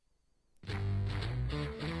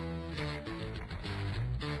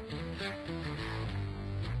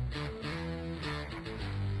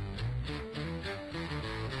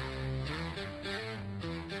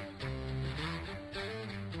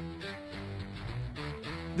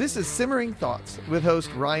This is Simmering Thoughts with host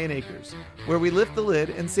Ryan Akers, where we lift the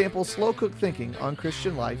lid and sample slow-cooked thinking on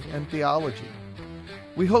Christian life and theology.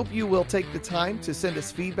 We hope you will take the time to send us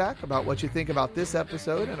feedback about what you think about this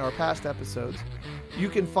episode and our past episodes. You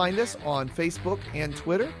can find us on Facebook and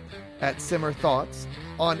Twitter at Simmer Thoughts.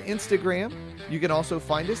 On Instagram, you can also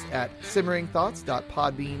find us at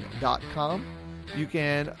simmeringthoughts.podbean.com. You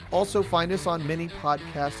can also find us on many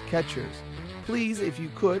podcast catchers. Please, if you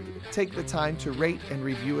could, take the time to rate and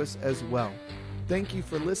review us as well. Thank you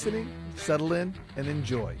for listening. Settle in and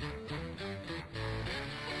enjoy.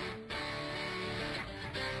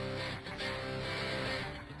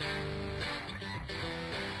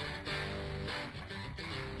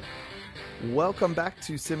 Welcome back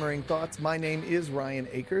to Simmering Thoughts. My name is Ryan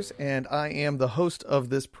Akers, and I am the host of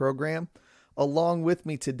this program. Along with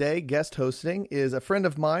me today, guest hosting, is a friend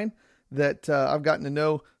of mine that I've gotten to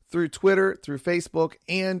know through Twitter, through Facebook,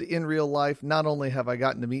 and in real life. Not only have I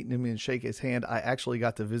gotten to meet him and shake his hand, I actually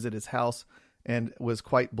got to visit his house and was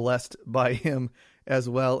quite blessed by him as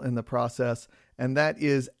well in the process. And that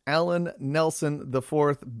is Alan Nelson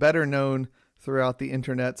IV, better known throughout the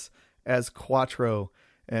internets as Quattro.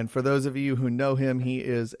 And for those of you who know him, he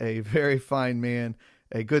is a very fine man,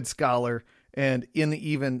 a good scholar, and an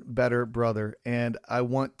even better brother. And I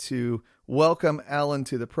want to welcome Alan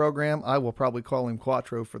to the program. I will probably call him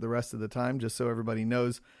Quattro for the rest of the time, just so everybody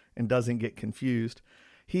knows and doesn't get confused.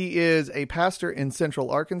 He is a pastor in Central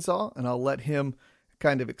Arkansas, and I'll let him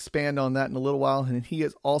kind of expand on that in a little while. And he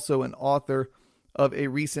is also an author of a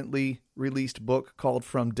recently released book called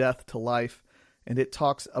From Death to Life, and it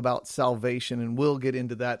talks about salvation, and we'll get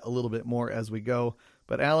into that a little bit more as we go.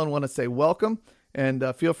 But Alan, I want to say welcome,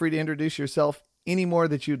 and feel free to introduce yourself any more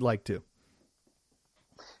that you'd like to.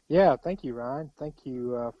 Yeah, thank you, Ryan. Thank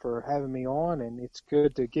you for having me on, and it's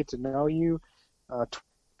good to get to know you.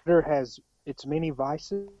 Twitter has its many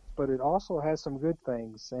vices, but it also has some good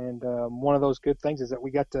things, and one of those good things is that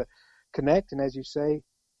we got to connect, and as you say,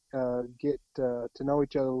 get to know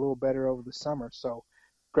each other a little better over the summer. So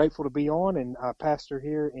grateful to be on, and I pastor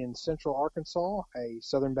here in Central Arkansas, a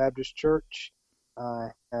Southern Baptist church. I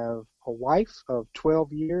have a wife of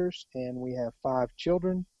 12 years, and we have 5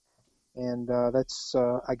 children. And that's,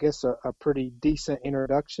 I guess, a pretty decent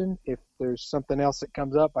introduction. If there's something else that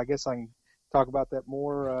comes up, I guess I can talk about that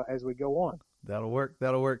more as we go on. That'll work.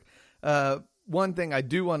 One thing I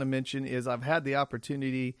do want to mention is I've had the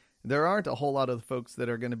opportunity. There aren't a whole lot of folks that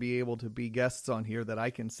are going to be able to be guests on here that I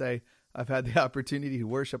can say I've had the opportunity to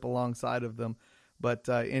worship alongside of them. But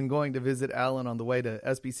in going to visit Alan on the way to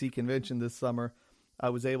SBC convention this summer, I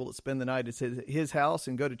was able to spend the night at his house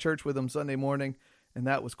and go to church with him Sunday morning. And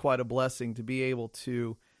that was quite a blessing to be able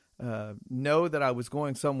to know that I was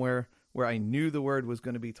going somewhere where I knew the word was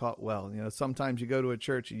going to be taught well. You know, sometimes you go to a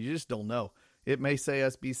church and you just don't know. It may say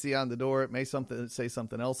SBC on the door. It may say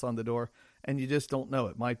something else on the door, and you just don't know.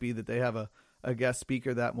 It might be that they have a guest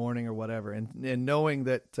speaker that morning or whatever. And knowing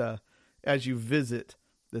that as you visit,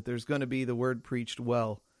 that there's going to be the word preached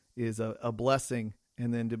well is a blessing.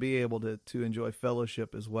 And then to be able to enjoy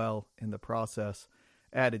fellowship as well in the process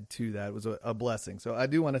added to that was a blessing. So I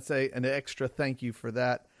do want to say an extra thank you for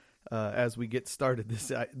that as we get started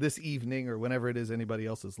this evening or whenever it is anybody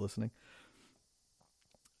else is listening.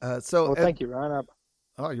 Thank you, Ryan.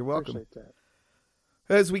 You're welcome. Appreciate that.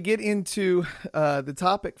 As we get into the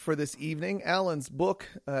topic for this evening, Alan's book,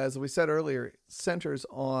 as we said earlier, centers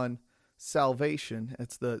on salvation.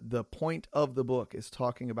 It's the point of the book is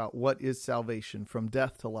talking about what is salvation from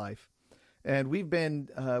death to life. And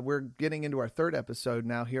we're getting into our 3rd episode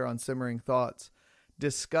now here on Simmering Thoughts,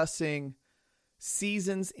 discussing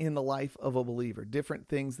seasons in the life of a believer, different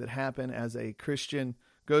things that happen as a Christian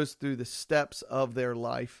goes through the steps of their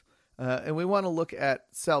life. And we want to look at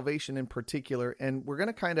salvation in particular, and we're going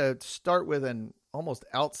to kind of start with an almost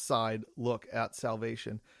outside look at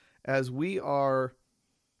salvation as we are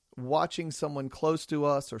watching someone close to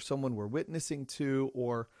us or someone we're witnessing to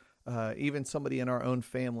or even somebody in our own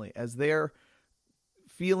family, as they're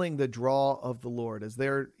feeling the draw of the Lord, as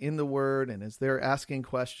they're in the Word and as they're asking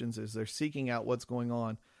questions, as they're seeking out what's going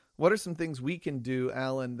on. What are some things we can do,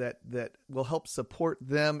 Alan, that will help support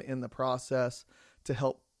them in the process, to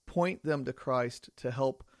help point them to Christ, to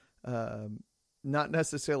help not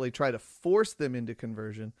necessarily try to force them into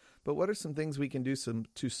conversion, but what are some things we can do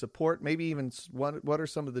to support, maybe even what are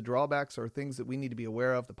some of the drawbacks or things that we need to be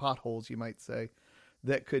aware of, the potholes, you might say,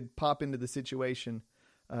 that could pop into the situation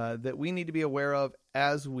that we need to be aware of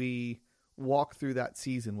as we walk through that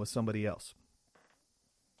season with somebody else?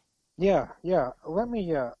 Yeah. Let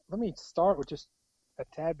me start with just a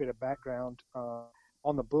tad bit of background.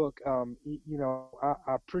 on the book. I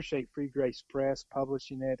appreciate Free Grace Press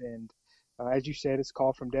publishing it, and as you said, it's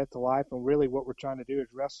called From Death to Life. And really, what we're trying to do is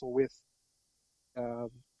wrestle with. Uh,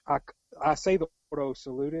 I, I say the Ordo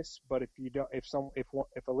Salutis, but if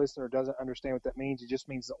a listener doesn't understand what that means, it just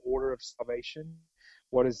means the order of salvation.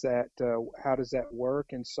 What is that? How does that work?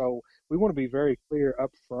 And so we want to be very clear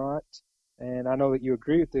up front. And I know that you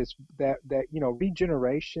agree with this. That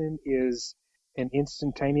regeneration is an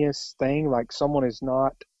instantaneous thing. Like someone is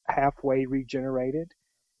not halfway regenerated,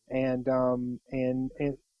 and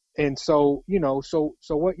so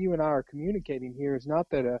so what you and I are communicating here is not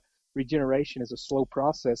that a regeneration is a slow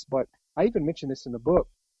process, but I even mentioned this in the book.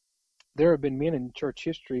 There have been men in church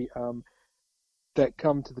history that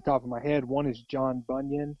come to the top of my head. One is John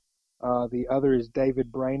Bunyan. The other is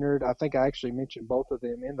David Brainerd. I think I actually mentioned both of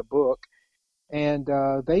them in the book. And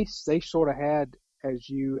they sort of had, as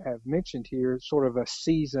you have mentioned here, sort of a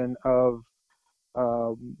season of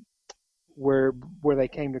where they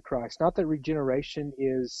came to Christ. Not that regeneration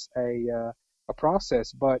is a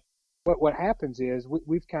process, but what happens is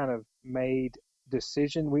we've kind of made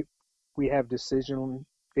decision. We have decisionism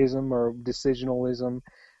or decisionalism,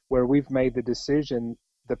 where we've made the decision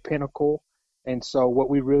the pinnacle. And so what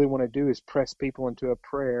we really want to do is press people into a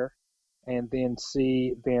prayer and then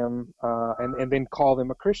see them and then call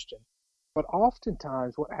them a Christian. But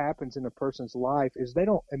oftentimes what happens in a person's life is they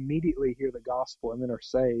don't immediately hear the gospel and then are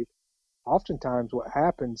saved. Oftentimes what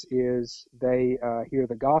happens is they hear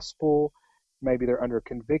the gospel, maybe they're under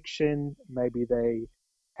conviction, maybe they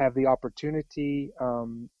have the opportunity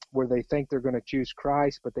where they think they're going to choose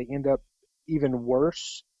Christ, but they end up even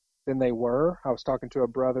worse than they were. I was talking to a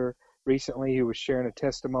brother recently who was sharing a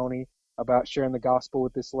testimony about sharing the gospel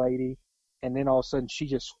with this lady, and then all of a sudden she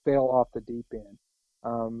just fell off the deep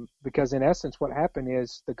end. Because in essence what happened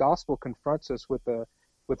is the gospel confronts us with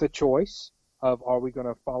a choice of, are we going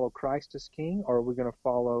to follow Christ as king, or are we going to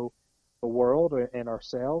follow the world and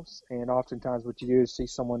ourselves? And oftentimes what you do is see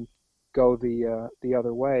someone go the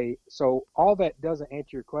other way. So all that doesn't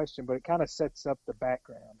answer your question, but it kind of sets up the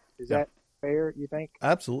background. Is that fair, you think?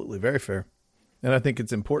 Absolutely, very fair. And I think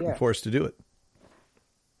it's important for us to do it.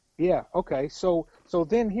 Yeah, okay. So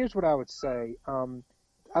then here's what I would say.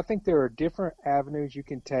 I think there are different avenues you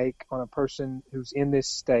can take on a person who's in this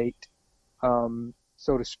state,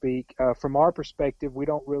 so to speak. From our perspective, we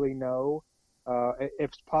don't really know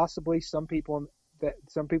if possibly some people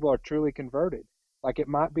are truly converted. Like it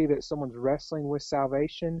might be that someone's wrestling with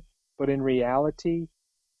salvation, but in reality,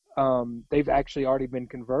 they've actually already been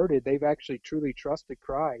converted. They've actually truly trusted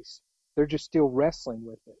Christ. They're just still wrestling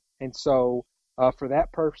with it. And so for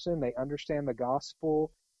that person, they understand the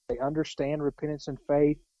gospel. They understand repentance and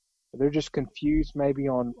faith. They're just confused maybe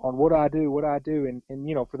on what I do.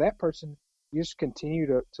 And for that person, you just continue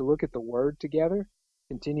to look at the word together,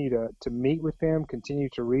 continue to meet with them, continue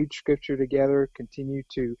to read scripture together, continue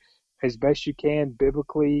to, as best you can,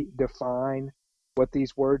 biblically define what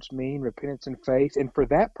these words mean, repentance and faith. And for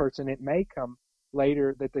that person, it may come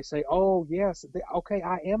later that they say, oh, yes, okay,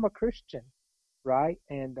 I am a Christian, right?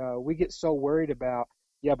 And we get so worried about,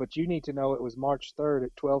 but you need to know it was March 3rd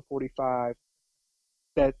at 12:45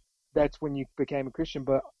 that's when you became a Christian.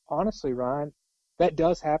 But honestly, Ryan, that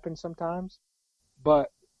does happen sometimes. But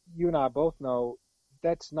you and I both know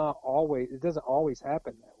it doesn't always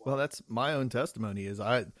happen that way. Well, that's my own testimony. Is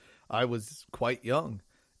I was quite young,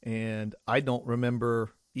 and I don't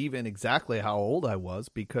remember even exactly how old I was,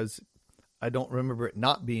 because I don't remember it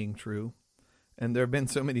not being true. And there have been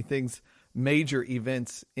so many things, major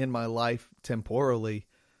events in my life temporally,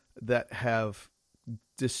 that have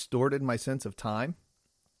distorted my sense of time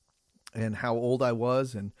and how old I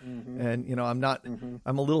was. And,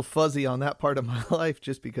 I'm a little fuzzy on that part of my life,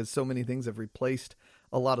 just because so many things have replaced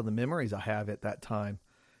a lot of the memories I have at that time.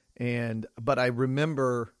 But I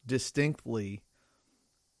remember distinctly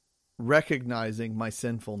recognizing my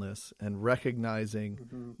sinfulness, and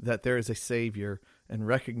recognizing that there is a Savior, and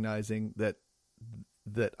recognizing that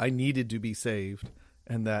I needed to be saved,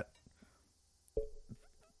 and that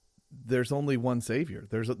there's only one Savior.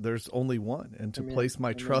 There's only one, and to place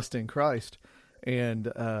my trust in Christ,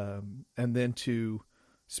 and then to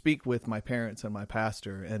speak with my parents and my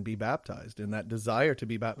pastor and be baptized, and that desire to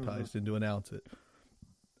be baptized and to announce it.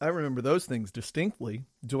 I remember those things distinctly.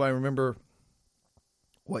 Do I remember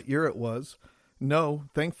what year it was? No.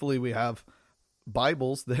 Thankfully, we have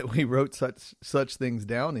Bibles that we wrote such things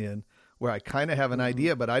down in, where I kind of have an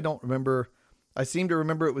idea, but I don't remember. I seem to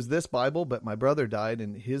remember it was this Bible, but my brother died,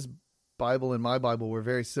 and his Bible and my Bible were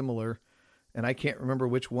very similar, and I can't remember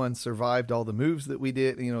which one survived all the moves that we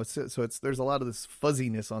did. So there's a lot of this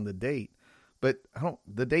fuzziness on the date, but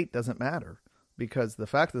the date doesn't matter, because the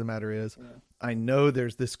fact of the matter is, Yeah. I know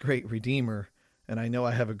there's this great Redeemer, and I know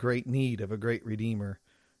I have a great need of a great Redeemer,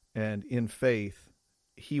 and in faith,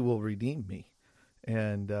 He will redeem me,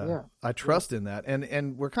 and I trust in that.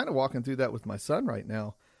 And we're kind of walking through that with my son right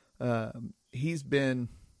now. He's been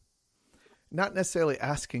not necessarily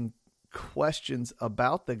asking questions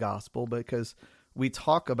about the gospel, because we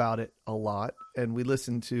talk about it a lot, and we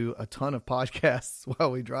listen to a ton of podcasts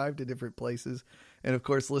while we drive to different places, and of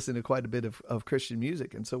course listen to quite a bit of Christian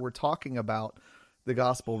music. And so we're talking about the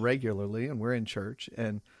gospel regularly, and we're in church,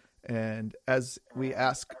 and as we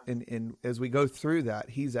ask, and as we go through that,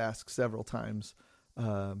 he's asked several times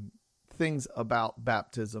things about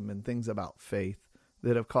baptism and things about faith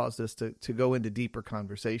that have caused us to go into deeper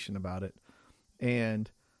conversation about it.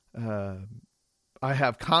 And I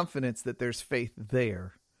have confidence that there's faith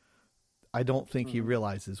there. I don't think he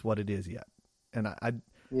realizes what it is yet, and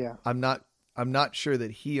I'm not sure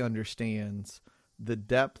that he understands the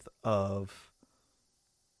depth of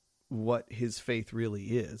what his faith really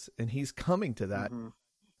is, and he's coming to that,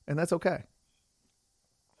 and that's okay.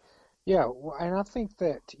 Yeah, and I think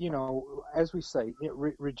that, as we say,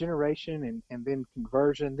 regeneration and then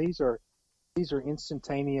conversion, these are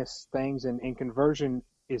instantaneous things, and conversion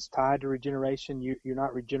is tied to regeneration. You're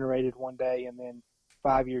not regenerated one day and then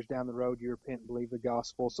 5 years down the road you repent and believe the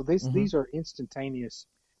gospel. So these are instantaneous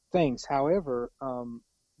things. However,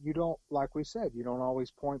 you don't, like we said, you don't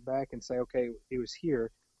always point back and say, okay, it was here.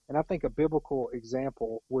 And I think a biblical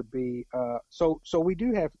example would be so we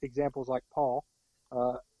do have examples like Paul,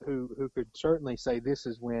 who could certainly say this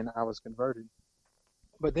is when I was converted.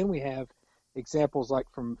 But then we have examples like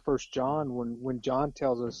from 1 John, when John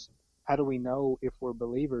tells us, how do we know if we're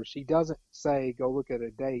believers? He doesn't say, go look at a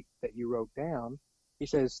date that you wrote down. He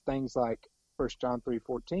says things like 1 John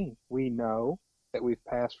 3:14, we know that we've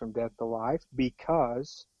passed from death to life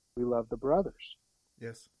because we love the brothers.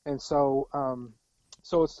 Yes. And so, and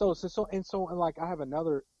like I have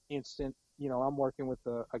another instant, I'm working with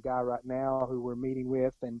a guy right now who we're meeting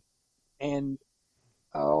with, and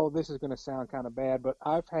oh, this is going to sound kind of bad, but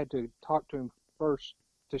I've had to talk to him first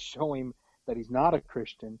to show him that he's not a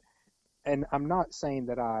Christian. And I'm not saying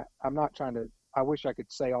that I'm not trying to, I wish I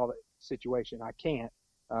could say all the situation. I can't,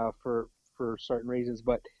 for certain reasons,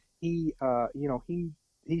 but he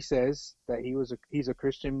says that he's a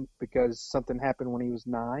Christian because something happened when he was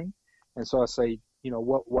 9. And so I say,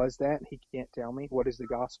 what was that? He can't tell me. What is the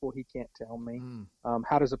gospel? He can't tell me.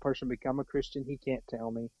 How does a person become a Christian? He can't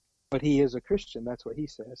tell me, but he is a Christian. That's what he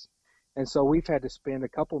says. And so we've had to spend a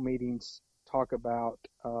couple meetings talk about,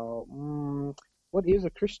 what is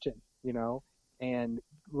a Christian? And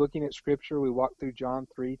looking at scripture, we walked through John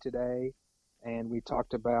 3 today, and we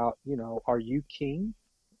talked about, are you king?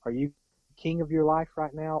 Are you king of your life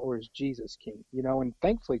right now, or is Jesus king? And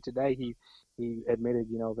thankfully today he admitted,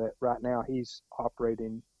 that right now he's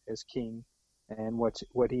operating as king, and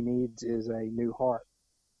what he needs is a new heart.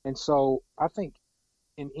 And so I think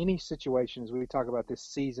in any situation, as we talk about this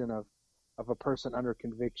season of a person under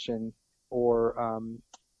conviction or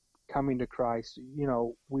coming to Christ,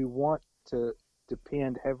 we want to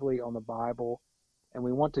depend heavily on the Bible, and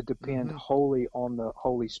we want to depend wholly on the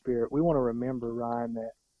Holy Spirit. We want to remember, Ryan,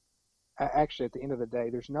 that actually at the end of the day,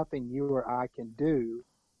 there's nothing you or I can do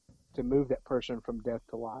to move that person from death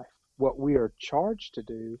to life. What we are charged to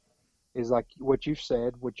do is, like what you've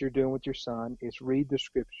said, what you're doing with your son, is read the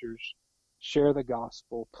scriptures, share the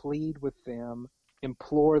gospel, plead with them,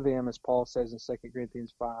 implore them, as Paul says in 2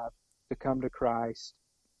 Corinthians 5, to come to Christ,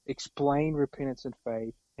 explain repentance and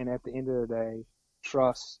faith, and at the end of the day,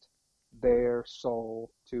 trust their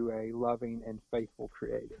soul to a loving and faithful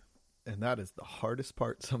Creator. And that is the hardest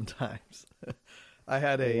part sometimes. I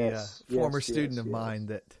had a former student of mine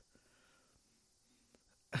that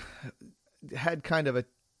had kind of a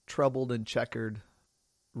troubled and checkered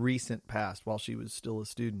recent past while she was still a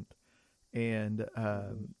student. And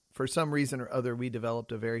for some reason or other, we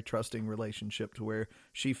developed a very trusting relationship to where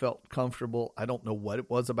she felt comfortable. I don't know what it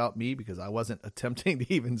was about me, because I wasn't attempting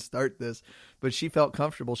to even start this, but she felt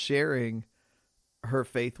comfortable sharing her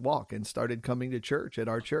faith walk and started coming to church at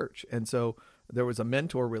our church. And so there was a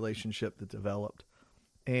mentor relationship that developed.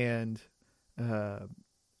 And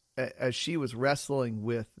as she was wrestling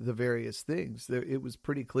with the various things, it was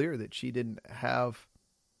pretty clear that she didn't have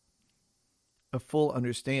a full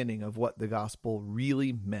understanding of what the gospel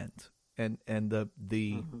really meant, and the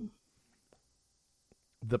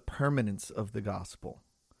permanence of the gospel.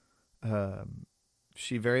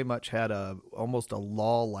 She very much had almost a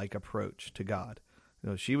law-like approach to God.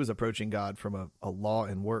 She was approaching God from a law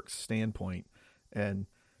and works standpoint, and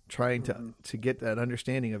trying to get that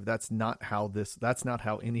understanding of that's not how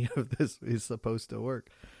any of this is supposed to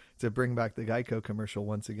work. To bring back the Geico commercial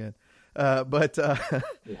once again, but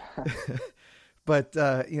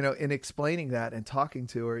in explaining that and talking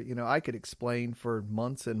to her, I could explain for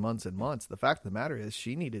months and months and months. The fact of the matter is,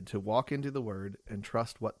 she needed to walk into the Word and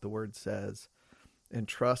trust what the Word says, and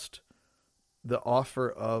trust the offer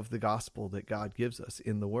of the gospel that God gives us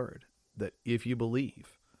in the Word. That if you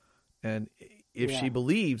believe, and if she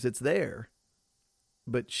believes, it's there,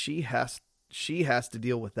 but she has to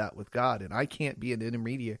deal with that with God. And I can't be an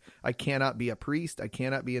intermediary. I cannot be a priest. I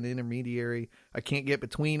cannot be an intermediary. I can't get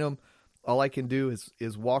between them. All I can do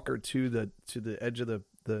is walk her to the edge of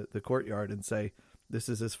the courtyard and say, this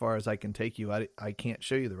is as far as I can take you. I can't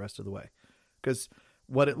show you the rest of the way. Because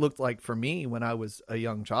what it looked like for me when I was a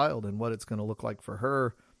young child, and what it's going to look like for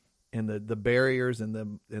her, and the barriers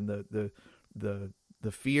and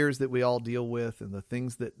the fears that we all deal with, and the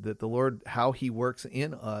things that the Lord, how he works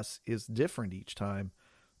in us, is different each time.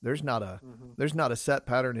 There's not a set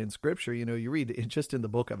pattern in Scripture. You read it just in the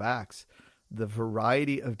book of Acts, the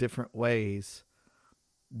variety of different ways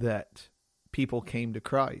that people came to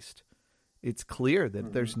Christ. It's clear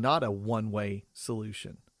that there's not a one-way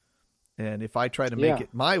solution. And if I try to make it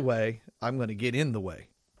my way, I'm going to get in the way.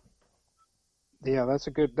 Yeah, that's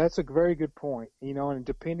a very good point. And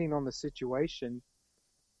depending on the situation,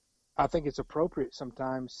 I think it's appropriate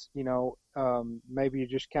sometimes, maybe you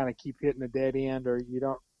just kind of keep hitting a dead end, or you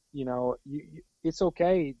don't, it's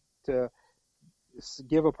okay to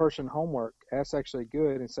give a person homework. That's actually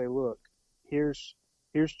good, and say, look, here's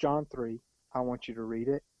John 3. I want you to read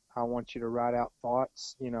it. I want you to write out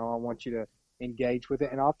thoughts. I want you to engage with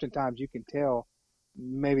it. And oftentimes you can tell,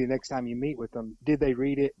 maybe next time you meet with them, did they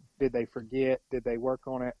read it? Did they forget? Did they work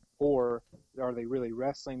on it? Or are they really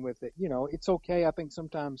wrestling with it? It's okay. I think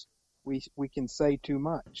sometimes we can say too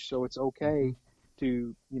much. So it's okay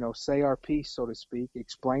to, say our piece, so to speak,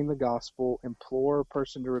 explain the gospel, implore a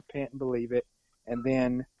person to repent and believe it, and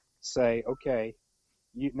then say, okay,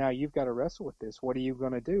 now you've got to wrestle with this. What are you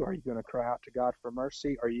going to do? Are you going to cry out to God for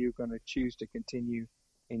mercy? Are you going to choose to continue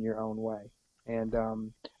in your own way? And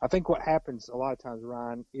I think what happens a lot of times,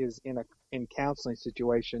 Ryan, is in counseling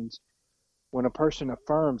situations, when a person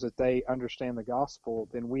affirms that they understand the gospel,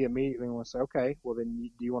 then we immediately want to say, okay, well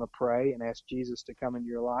then do you want to pray and ask Jesus to come into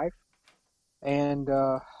your life? And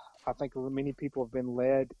I think many people have been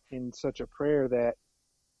led in such a prayer that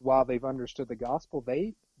while they've understood the gospel,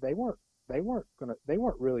 they weren't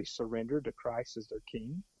really surrendered to Christ as their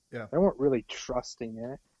King. Yeah. They weren't really trusting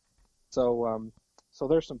it. So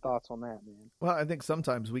there's some thoughts on that, man. Well, I think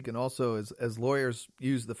sometimes we can also, as lawyers,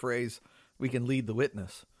 use the phrase, we can lead the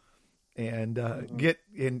witness, and get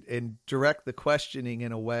in and direct the questioning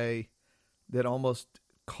in a way that almost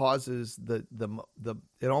causes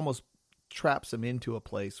it almost traps them into a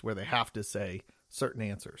place where they have to say certain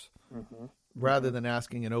answers, rather than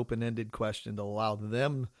asking an open-ended question to allow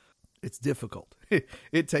them. It's difficult.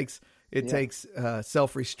 It takes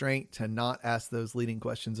self-restraint to not ask those leading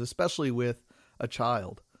questions, especially with a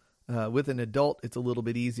child. With an adult, it's a little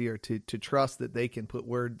bit easier to trust that they can put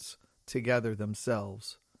words together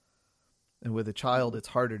themselves. And with a child, it's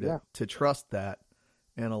harder to trust that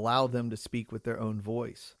and allow them to speak with their own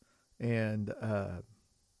voice. And,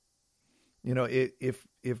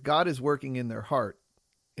 if God is working in their heart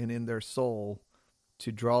and in their soul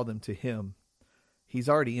to draw them to him, he's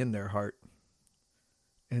already in their heart.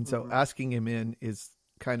 And so asking him in is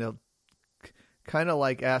kind of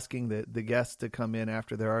like asking the guests to come in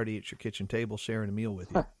after they're already at your kitchen table sharing a meal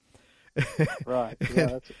with you. Right.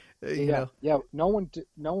 Yeah. No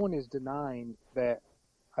one is denying that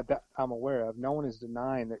I'm aware of. No one is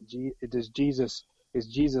denying that Jesus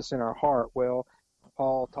in our heart. Well,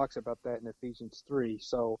 Paul talks about that in Ephesians 3.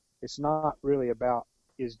 So it's not really about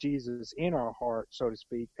is Jesus in our heart, so to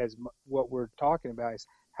speak, as what we're talking about is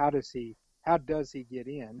how does he get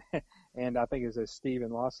in? And I think as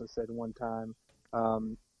Stephen Lawson said one time,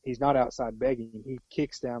 he's not outside begging, he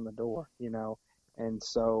kicks down the door, and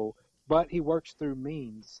so, but he works through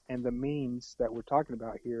means, and the means that we're talking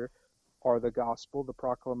about here are the gospel, the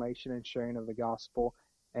proclamation and sharing of the gospel,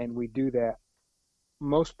 and we do that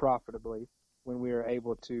most profitably when we are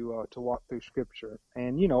able to walk through Scripture.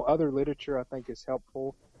 And other literature I think is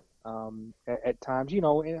helpful at times.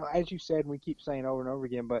 And as you said, we keep saying over and over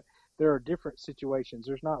again, but there are different situations.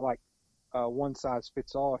 There's not like one size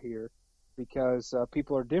fits all here, because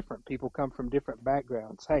people are different. People come from different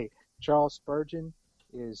backgrounds. Hey, Charles Spurgeon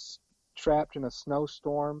is trapped in a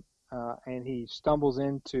snowstorm, and he stumbles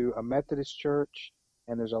into a Methodist church,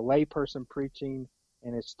 and there's a lay person preaching,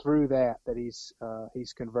 and it's through that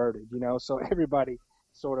he's converted. So everybody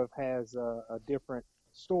sort of has a different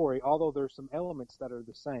story, although there's some elements that are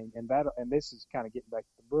the same. And this is kind of getting back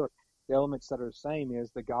to the book. The elements that are the same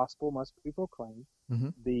is the gospel must be proclaimed, Mm-hmm.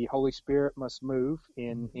 the Holy Spirit must move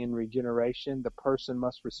in regeneration, the person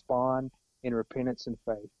must respond in repentance and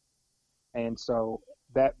faith. And so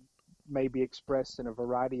that may be expressed in a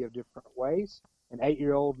variety of different ways. An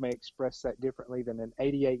 8-year-old may express that differently than an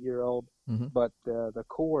 88-year-old, Mm-hmm. but the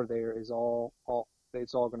core there is all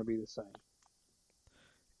it's all going to be the same.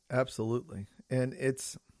 Absolutely. And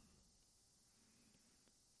it's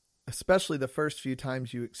especially the first few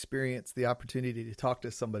times you experience the opportunity to talk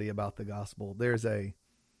to somebody about the gospel. There's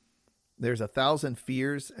 1,000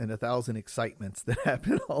 fears and 1,000 excitements that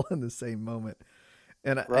happen all in the same moment.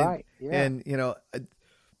 And Right. and you know,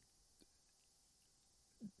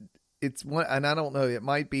 it's one, and I don't know, it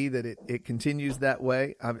might be that it continues that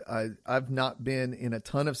way. I've not been in a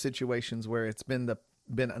ton of situations where it's been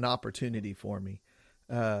an opportunity for me.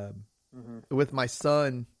 With my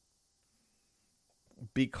son,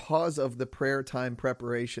 because of the prayer time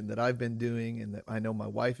preparation that I've been doing and that I know my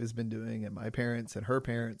wife has been doing and my parents and her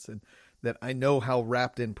parents, and that I know how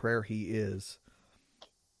wrapped in prayer he is,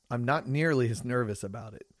 I'm not nearly as nervous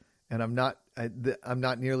about it. And I'm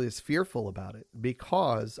not nearly as fearful about it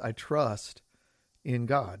because I trust in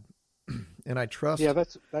God, and I trust. Yeah,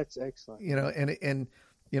 that's excellent. You know, and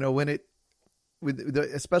you know,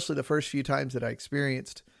 especially the first few times that I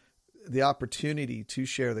experienced the opportunity to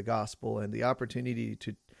share the gospel and the opportunity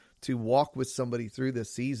to walk with somebody through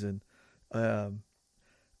this season, I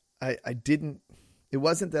didn't. It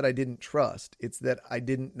wasn't that I didn't trust; it's that I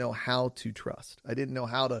didn't know how to trust. I didn't know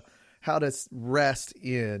how to rest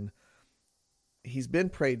in. He's been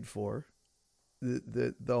prayed for.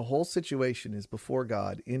 The whole situation is before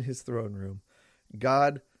God in his throne room.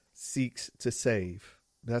 God seeks to save.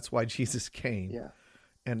 That's why Jesus came. Yeah.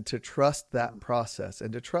 And to trust that process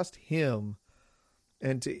and to trust him,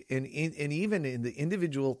 and even in the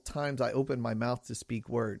individual times I open my mouth to speak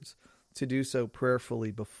words, to do so prayerfully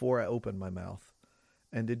before I open my mouth,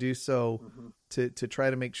 and to do so to try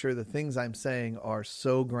to make sure the things I'm saying are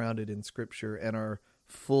so grounded in Scripture and are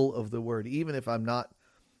full of the Word, even if I'm not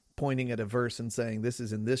pointing at a verse and saying this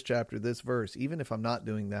is in this chapter, this verse, even if I'm not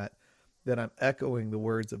doing that, then I'm echoing the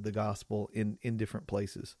words of the gospel in different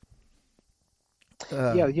places.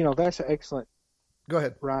 Yeah, you know, that's excellent. Go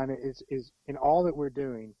ahead. Ryan, is in all that we're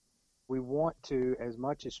doing, we want to, as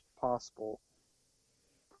much as possible,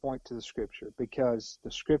 point to the Scripture, because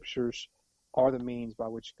the Scriptures are the means by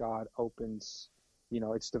which God opens. You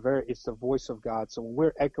know, it's the voice of God. So when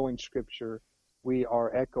we're echoing Scripture, we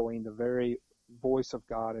are echoing the very voice of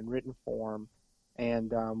God in written form,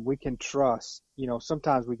 and we can trust. You know,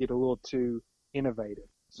 sometimes we get a little too innovative,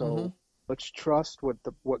 so let's trust what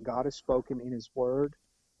God has spoken in His Word,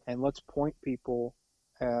 and let's point people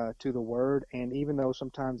to the Word. And even though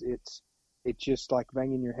sometimes it's just like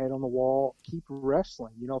banging your head on the wall, keep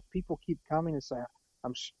wrestling. You know, if people keep coming and say,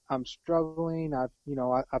 I'm struggling. I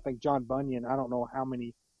think John Bunyan, I don't know how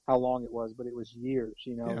long it was, but it was years,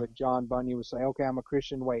 you know, that John Bunyan would say, okay, I'm a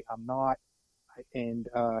Christian. Wait, I'm not. And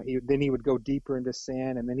then he would go deeper into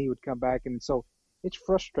sin, and then he would come back. And so it's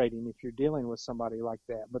frustrating if you're dealing with somebody like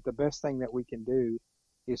that. But the best thing that we can do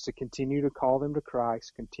is to continue to call them to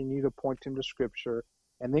Christ, continue to point them to Scripture,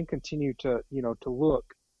 and then continue to look.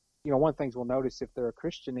 You know, one of the things we'll notice if they're a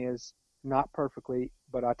Christian is not perfectly,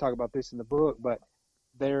 but I talk about this in the book, but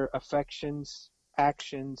their affections,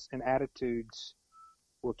 actions, and attitudes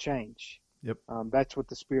will change. Yep. That's what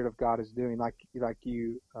the Spirit of God is doing, like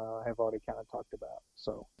you have already kind of talked about.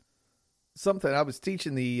 So, something I was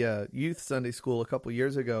teaching the youth Sunday school a couple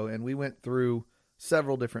years ago, and we went through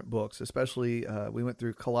several different books. Especially, we went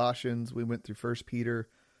through Colossians, we went through 1 Peter,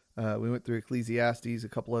 we went through Ecclesiastes, a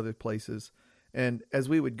couple other places. And as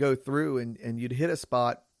we would go through, and you'd hit a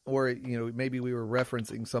spot, or you know, maybe we were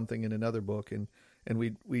referencing something in another book, and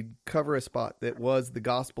we'd cover a spot that was the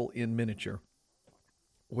gospel in miniature,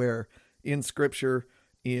 where in Scripture,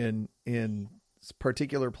 in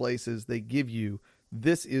particular places, they give you,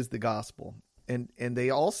 this is the gospel, and they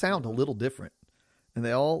all sound a little different, and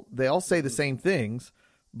they all say the same things,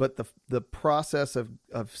 but the process of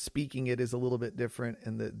speaking it is a little bit different,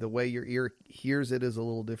 and the way your ear hears it is a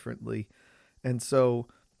little differently. And so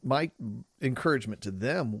my encouragement to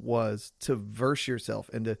them was to verse yourself,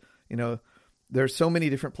 and to, you know, there's so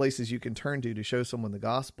many different places you can turn to show someone the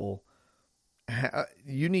gospel.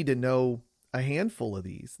 You need to know a handful of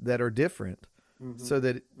these that are different, so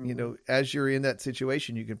that, you know, as you're in that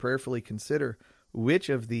situation, you can prayerfully consider which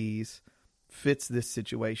of these fits this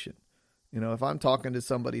situation. You know, if I'm talking to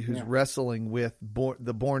somebody who's wrestling with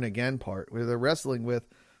the born again part, where they're wrestling with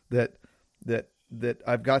that that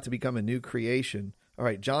I've got to become a new creation. All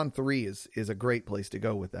right, John 3 is a great place to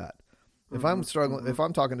go with that. If I'm struggling, if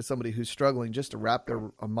I'm talking to somebody who's struggling just to wrap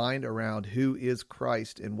their mind around who is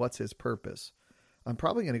Christ and what's his purpose, I'm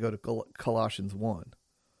probably going to go to Colossians 1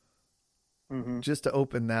 just to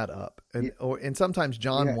open that up. And sometimes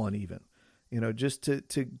John 1 even, just to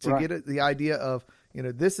get the idea of,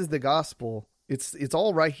 this is the gospel. It's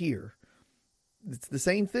all right here. It's the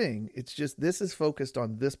same thing. It's just, this is focused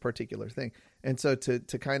on this particular thing. And so to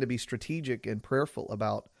kind of be strategic and prayerful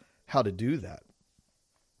about how to do that.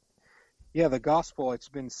 Yeah, the gospel, it's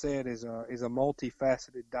been said, is a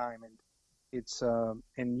multifaceted diamond. It's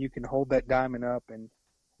and you can hold that diamond up and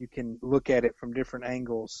you can look at it from different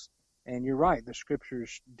angles. And you're right, the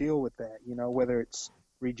scriptures deal with that, whether it's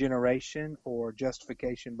regeneration or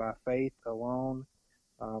justification by faith alone,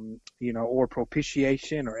 or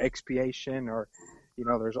propitiation or expiation, or,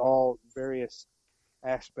 there's all various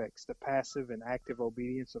aspects, the passive and active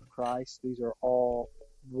obedience of Christ. These are all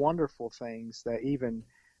wonderful things that even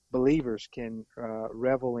believers can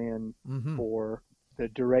revel in for the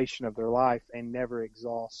duration of their life and never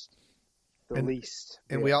exhaust the least.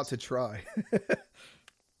 And we ought to try.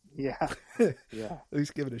 Yeah. At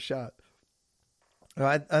least give it a shot.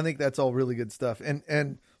 I think that's all really good stuff.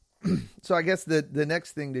 And so I guess the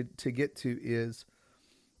next thing to get to is,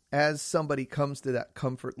 as somebody comes to that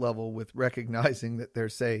comfort level with recognizing that they're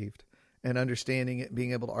saved and understanding it,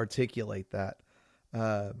 being able to articulate that,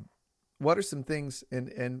 what are some things,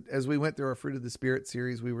 and as we went through our Fruit of the Spirit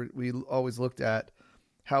series, we always looked at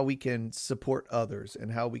how we can support others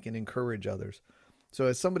and how we can encourage others. So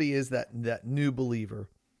as somebody is that new believer,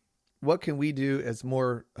 what can we do as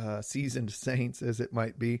more seasoned saints, as it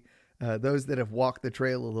might be, those that have walked the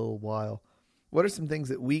trail a little while? What are some things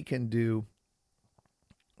that we can do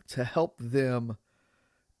to help them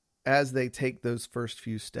as they take those first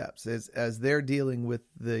few steps, as they're dealing with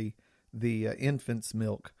the infant's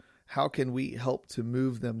milk? How can we help to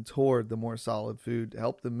move them toward the more solid food,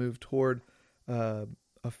 help them move toward a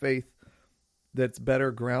faith that's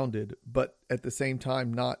better grounded, but at the same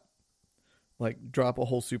time not like drop a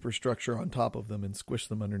whole superstructure on top of them and squish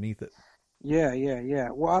them underneath it? Yeah.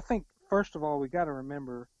 Well, I think, first of all, we got to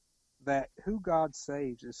remember that who God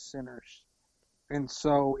saves is sinners. And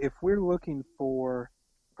so if we're looking for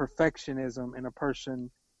perfectionism in a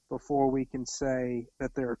person before we can say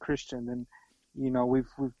that they're a Christian, then, we've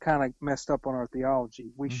kind of messed up on our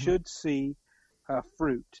theology. We should see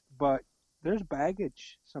fruit, but there's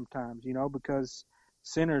baggage sometimes, because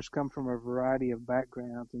sinners come from a variety of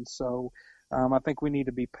backgrounds. And so I think we need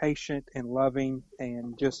to be patient and loving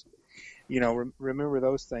and just, remember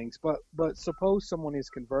those things. But suppose someone is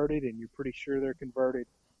converted and you're pretty sure they're converted.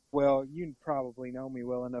 Well, you probably know me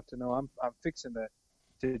well enough to know I'm fixing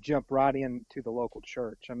to jump right into the local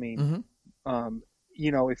church. I mean,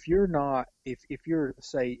 if you're,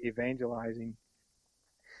 say, evangelizing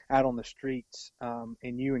out on the streets,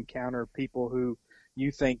 and you encounter people who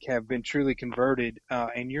you think have been truly converted,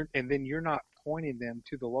 and then you're not pointing them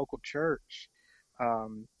to the local church,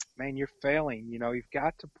 man, you're failing. You've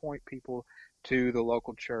got to point people to the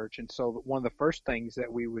local church. And so one of the first things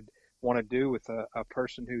that we would want to do with a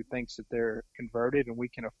person who thinks that they're converted, and we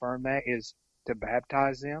can affirm that, is to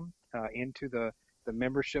baptize them into the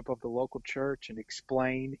membership of the local church and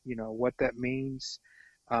explain, what that means.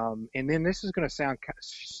 And then this is going to sound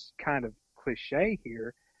kind of cliche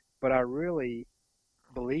here, but I really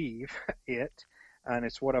believe it, and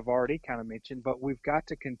it's what I've already kind of mentioned, but we've got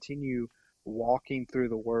to continue walking through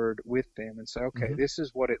the Word with them and say, okay, this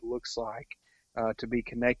is what it looks like to be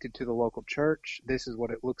connected to the local church. This is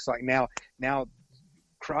what it looks like. Now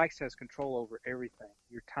Christ has control over everything: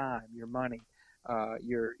 your time, your money,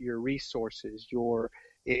 your resources,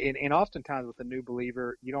 and oftentimes with a new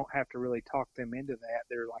believer, you don't have to really talk them into that.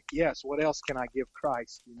 They're like, yes, what else can I give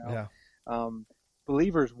Christ? Yeah.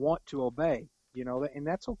 Believers want to obey, and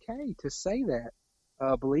that's okay to say that.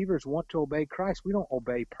 Believers want to obey Christ. We don't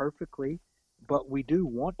obey perfectly, but we do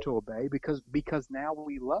want to obey because now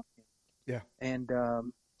we love Him. Yeah. And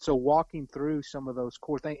so walking through some of those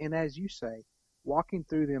core things, and as you say, walking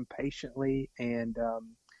through them patiently and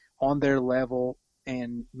on their level,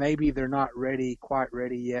 and maybe they're not quite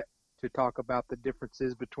ready yet to talk about the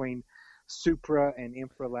differences between supra and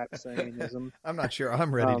infralapsarianism. I'm not sure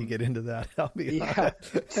I'm ready to get into that. I'll be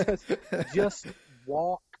honest. just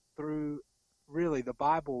walk through. Really, the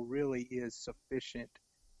Bible really is sufficient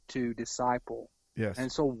to disciple. Yes. And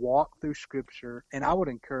so walk through Scripture, and I would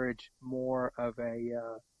encourage more of a,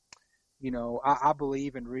 I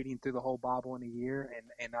believe in reading through the whole Bible in a year,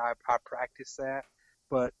 and I practice that,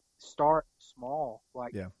 but start small.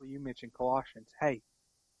 Like you mentioned Colossians. Hey,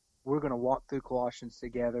 we're going to walk through Colossians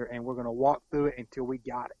together, and we're going to walk through it until we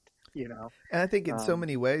got it. And I think in so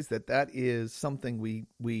many ways that is something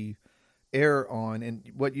we err on. And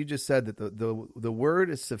what you just said, that the word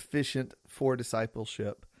is sufficient for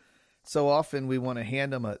discipleship. So often we want to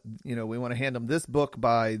hand them this book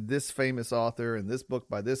by this famous author and this book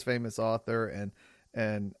by this famous author,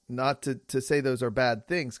 and not to say those are bad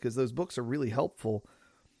things, because those books are really helpful.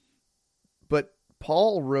 But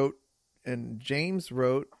Paul wrote, and James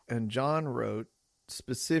wrote, and John wrote,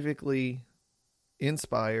 specifically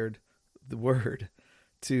inspired the word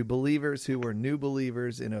to believers who were new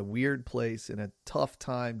believers in a weird place, in a tough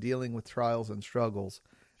time, dealing with trials and struggles.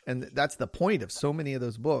 And that's the point of so many of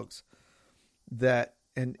those books, that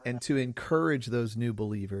and to encourage those new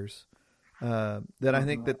believers, that I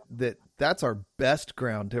think that's our best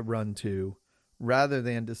ground to run to, rather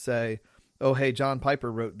than to say, oh, hey, John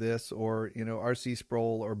Piper wrote this, or, R.C.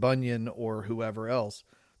 Sproul or Bunyan or whoever else.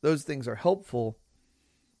 Those things are helpful,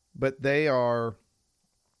 but they're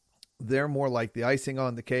more like the icing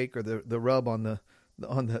on the cake, or the rub on the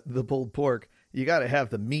pulled pork. You got to have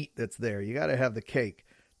the meat that's there. You got to have the cake.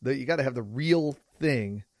 You got to have the real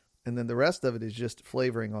thing, and then the rest of it is just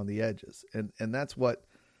flavoring on the edges. And that's what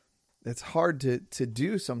it's hard to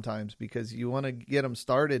do sometimes, because you want to get them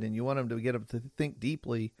started and you want them to get them to think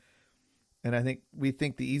deeply. And I think we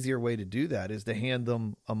think the easier way to do that is to hand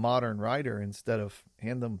them a modern writer, instead of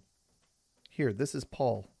hand them, here, this is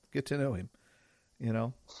Paul. Get to know him,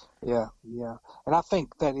 Yeah. And I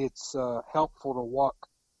think that it's helpful to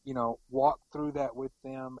walk through that with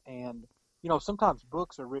them. And, sometimes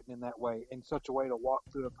books are written in that way, in such a way to walk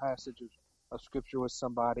through a passage of Scripture with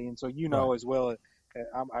somebody. And so, Right. as well,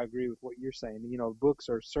 I agree with what you're saying. Books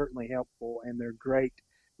are certainly helpful, and they're great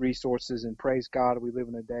resources, and praise God, we live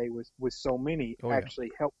in a day with so many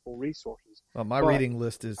actually helpful resources. Well, my reading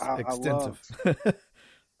list is extensive.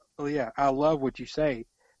 I love what you say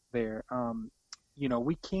there.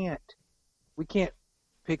 We can't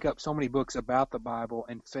pick up so many books about the Bible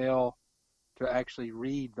and fail to actually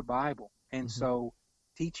read the Bible. And so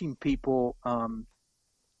teaching people,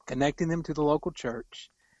 connecting them to the local church,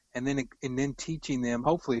 and then teaching them,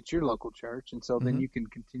 hopefully it's your local church, and so then you can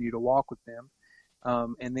continue to walk with them.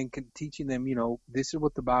 And then teaching them, this is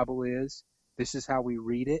what the Bible is. This is how we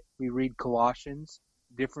read it. We read Colossians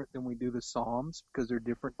different than we do the Psalms, because they're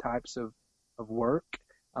different types of work.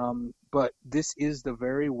 But this is the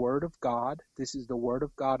very Word of God. This is the Word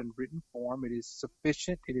of God in written form. It is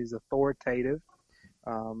sufficient. It is authoritative.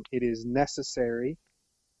 It is necessary.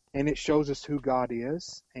 And it shows us who God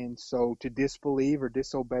is. And so to disbelieve or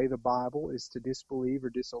disobey the Bible is to disbelieve or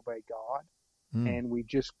disobey God. And we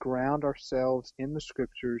just ground ourselves in the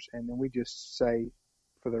Scriptures, and then we just say,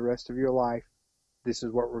 for the rest of your life, this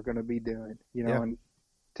is what we're going to be doing. And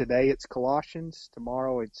today it's Colossians,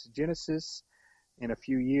 tomorrow it's Genesis, in a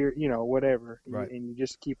few years, whatever. Right. And you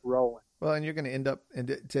just keep rolling. Well, and you're going to end up, and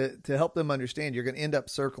to help them understand, you're going to end up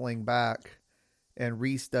circling back and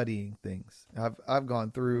restudying things. I've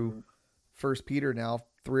gone through First Peter now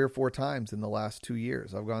 3 or 4 times in the last 2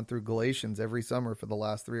 years. I've gone through Galatians every summer for the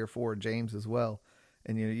last 3 or 4, James as well.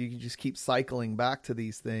 And you can just keep cycling back to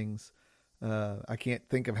these things. I can't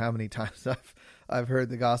think of how many times I've heard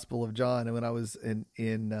the Gospel of John. And when I was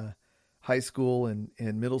in high school and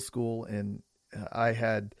middle school, and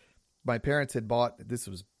my parents had bought, this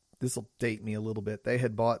will date me a little bit. They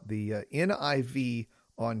had bought the NIV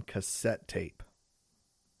on cassette tape.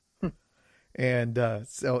 And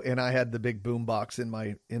I had the big boom box in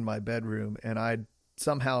my bedroom, and I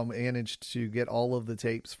somehow managed to get all of the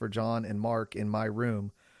tapes for John and Mark in my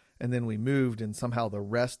room. And then we moved, and somehow the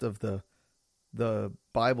rest of the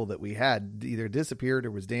Bible that we had either disappeared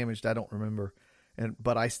or was damaged. I don't remember.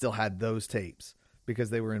 But I still had those tapes because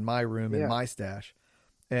they were in my room, in my stash.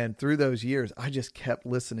 And through those years, I just kept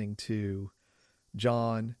listening to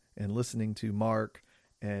John and listening to Mark.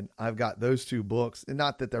 And I've got those 2 books, and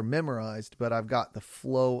not that they're memorized, but I've got the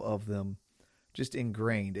flow of them just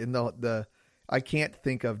ingrained. And I can't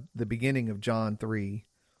think of the beginning of John 3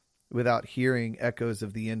 without hearing echoes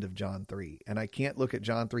of the end of John 3. And I can't look at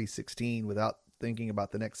John 3:16 without thinking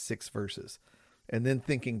about the next 6 verses, and then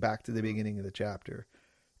thinking back to the beginning of the chapter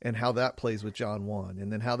and how that plays with John 1,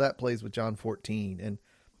 and then how that plays with John 14. And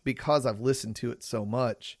because I've listened to it so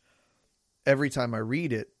much, every time I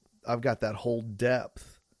read it, I've got that whole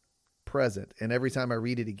depth present. And every time I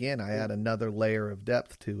read it again, I add another layer of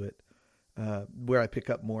depth to it, where I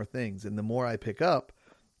pick up more things. And the more I pick up,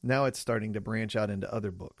 now it's starting to branch out into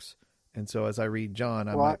other books. And so as I read John,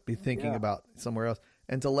 I might be thinking about somewhere else.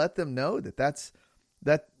 And to let them know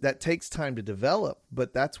that takes time to develop,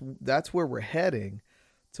 but that's where we're heading.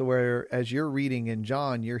 to where as you're reading in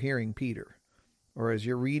John, you're hearing Peter, or as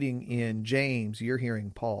you're reading in James, you're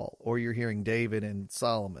hearing Paul, or you're hearing David and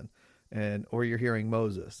Solomon, or you're hearing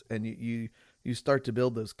Moses, and you start to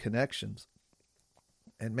build those connections.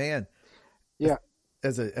 And man, Yeah.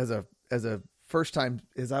 as a first time,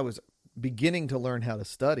 as I was beginning to learn how to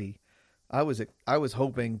study, I was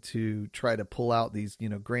hoping to try to pull out these,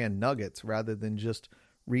 grand nuggets rather than just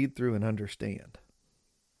read through and understand.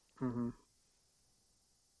 Mm-hmm.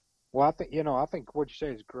 Well, I think what you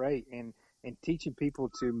say is great, and teaching people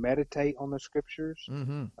to meditate on the scriptures,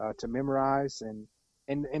 Mm-hmm. to memorize, and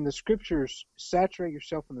the scriptures, saturate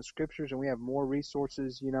yourself in the scriptures. And we have more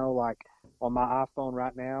resources, like on my iPhone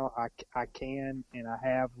right now, I can, and I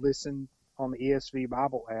have listened on the ESV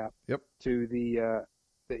Bible app. Yep. To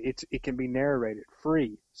it can be narrated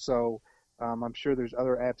free. So, I'm sure there's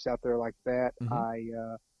other apps out there like that.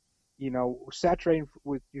 Mm-hmm. Saturating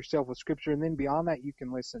with yourself with scripture, and then beyond that, you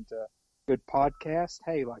can listen to good podcasts.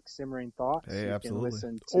 Hey, like Simmering Thoughts. Hey, you absolutely. Can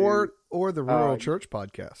listen to, or the Rural Church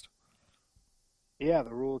podcast. Yeah,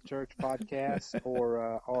 the Rural Church podcast,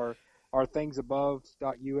 or our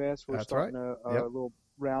thingsabove.us. We're That's starting right. a Yep. little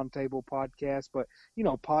roundtable podcast, but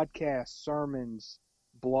podcasts, sermons,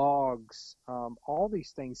 blogs, all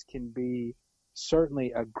these things can be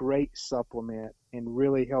certainly a great supplement and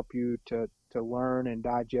really help you to learn and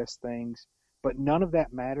digest things. But none of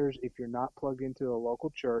that matters if you're not plugged into a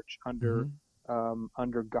local church under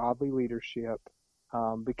godly leadership.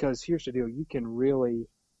 Because here's the deal: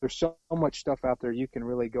 there's so much stuff out there, you can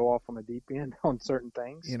really go off on the deep end on certain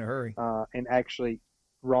things In a hurry. and actually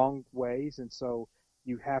wrong ways. And so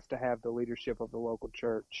you have to have the leadership of the local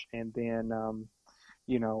church, and then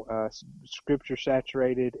scripture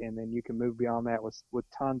saturated, and then you can move beyond that with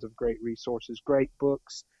tons of great resources, great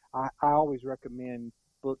books. I always recommend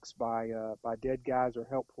books by dead guys are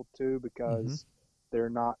helpful too, because they're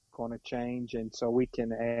not going to change, and so we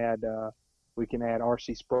can add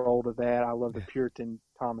R.C. Sproul to that. I love the Puritan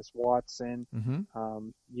Thomas Watson. Mm-hmm.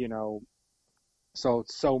 So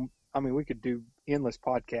we could do endless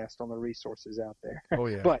podcasts on the resources out there. Oh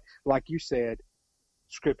yeah. But like you said,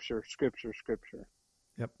 scripture.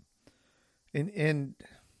 Yep. And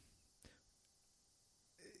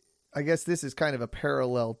I guess this is kind of a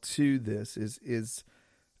parallel to this is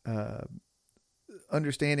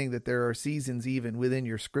understanding that there are seasons even within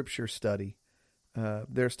your scripture study.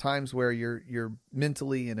 There's times where you're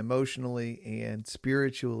mentally and emotionally and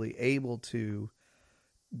spiritually able to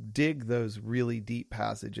dig those really deep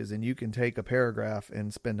passages, and you can take a paragraph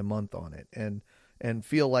and spend a month on it and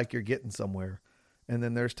feel like you're getting somewhere. And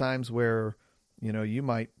then there's times where, you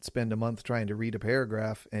might spend a month trying to read a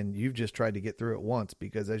paragraph and you've just tried to get through it once,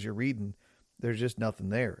 because as you're reading, there's just nothing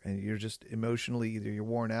there, and you're just emotionally, either you're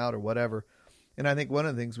worn out or whatever. And I think one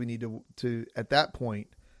of the things we need to at that point,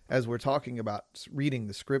 as we're talking about reading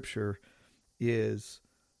the scripture, is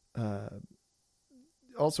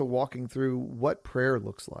also walking through what prayer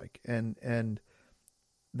looks like. And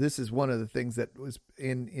this is one of the things that was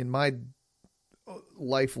in my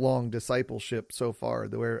lifelong discipleship so far,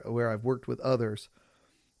 where I've worked with others,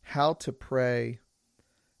 how to pray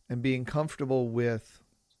and being comfortable with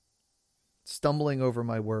stumbling over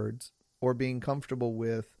my words, or being comfortable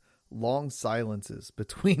with long silences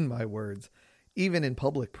between my words, even in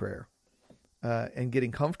public prayer, and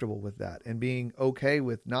getting comfortable with that, and being okay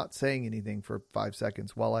with not saying anything for 5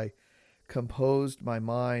 seconds while I composed my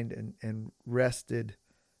mind and rested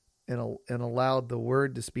and allowed the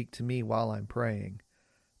word to speak to me while I'm praying.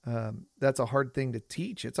 That's a hard thing to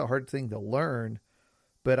teach. It's a hard thing to learn,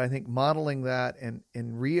 but I think modeling that and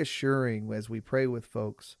reassuring as we pray with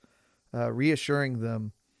folks, reassuring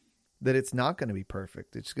them that it's not going to be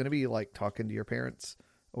perfect. It's going to be like talking to your parents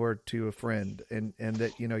or to a friend, and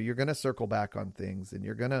that, you're going to circle back on things, and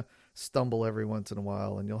you're going to stumble every once in a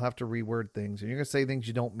while, and you'll have to reword things, and you're going to say things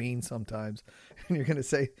you don't mean sometimes, and you're going to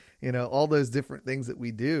say, all those different things that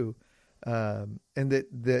we do. And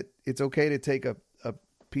that it's okay to take a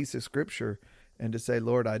piece of scripture and to say,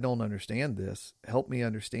 Lord, I don't understand this. Help me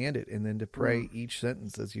understand it. And then to pray each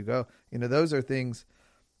sentence as you go. Those are things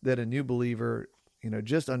that a new believer,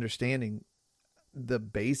 just understanding the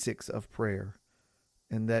basics of prayer,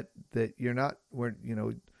 and that you're not,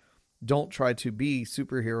 don't try to be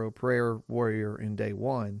superhero prayer warrior in day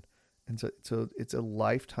one. And so it's a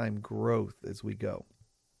lifetime growth as we go.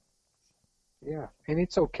 Yeah, and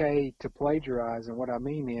it's okay to plagiarize, and what I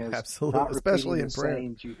mean is absolutely, not especially in the prayer.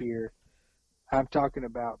 sayings you hear. I'm talking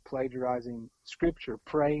about plagiarizing scripture,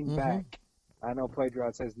 praying back. I know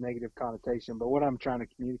plagiarize has negative connotation, but what I'm trying to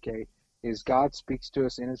communicate is God speaks to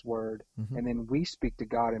us in His Word, and then we speak to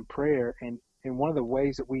God in prayer. And one of the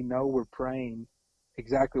ways that we know we're praying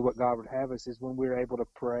exactly what God would have us is when we're able to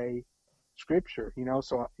pray Scripture.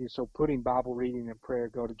 So putting Bible reading and prayer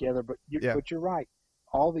go together. Yeah. But you're right.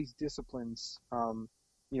 All these disciplines,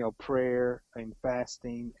 prayer and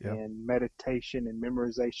fasting Yeah. and meditation and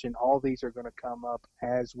memorization, all these are going to come up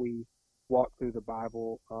as we walk through the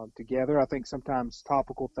Bible together. I think sometimes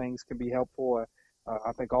topical things can be helpful.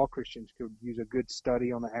 I think all Christians could use a good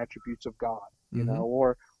study on the attributes of God,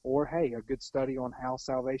 or hey, a good study on how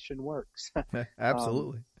salvation works.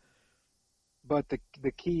 Absolutely. But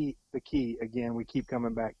the key again, we keep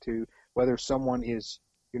coming back to whether someone you're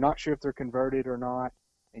not sure if they're converted or not,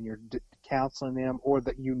 and you're counseling them, or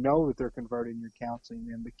that that they're converted and you're counseling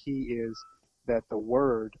them. The key is that the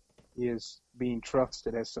Word is being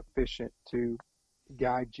trusted as sufficient to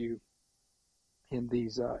guide you in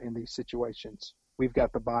these situations. We've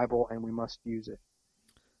got the Bible and we must use it.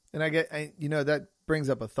 And that brings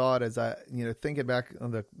up a thought as I, thinking back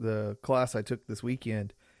on the class I took this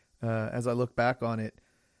weekend, as I look back on it,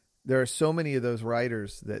 there are so many of those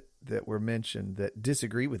writers that were mentioned that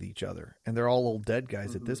disagree with each other, and they're all old dead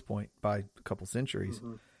guys at this point by a couple centuries.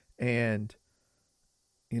 And,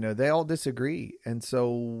 they all disagree. And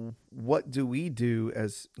so what do we do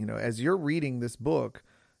as you're reading this book,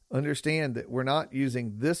 understand that we're not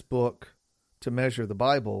using this book to measure the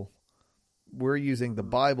Bible. We're using the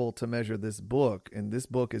Bible to measure this book, and this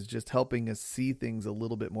book is just helping us see things a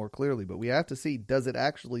little bit more clearly. But we have to see, does it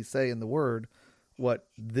actually say in the Word what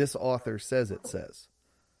this author says it says?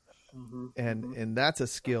 And that's a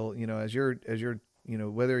skill, as you're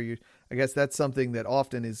whether you, I guess that's something that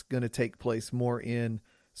often is going to take place more in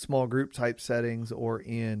small group type settings or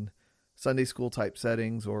in Sunday school type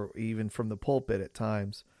settings, or even from the pulpit at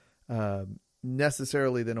times.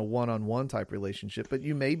 Necessarily than a one-on-one type relationship, but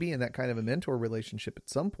you may be in that kind of a mentor relationship at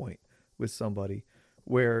some point with somebody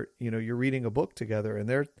where, you're reading a book together and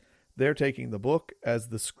they're taking the book as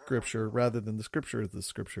the Scripture rather than the Scripture as the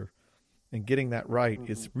Scripture, and getting that right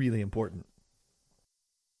is really important.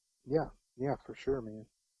 Yeah, for sure, man.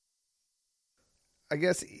 I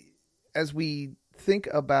guess as we think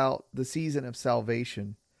about the season of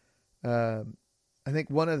salvation, I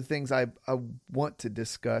think one of the things I want to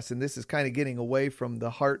discuss, and this is kind of getting away from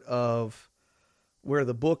the heart of where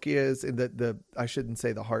the book is, and I shouldn't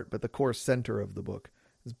say the heart, but the core center of the book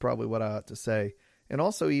is probably what I ought to say. And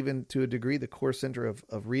also even to a degree, the core center of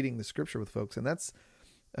reading the Scripture with folks. And that's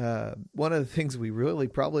one of the things we really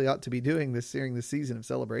probably ought to be doing during the season of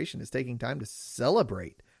celebration is taking time to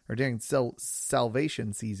celebrate, or during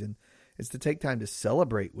salvation season is to take time to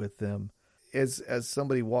celebrate with them. As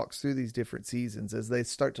somebody walks through these different seasons, as they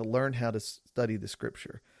start to learn how to study the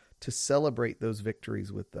Scripture, to celebrate those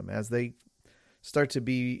victories with them, as they start to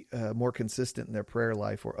be more consistent in their prayer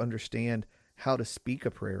life, or understand how to speak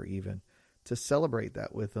a prayer, even to celebrate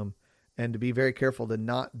that with them, and to be very careful to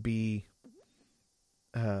not be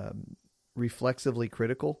reflexively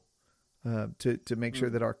critical, to make sure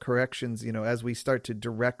that our corrections, as we start to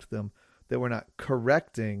direct them, that we're not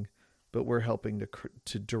correcting, but we're helping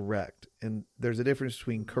to direct. And there's a difference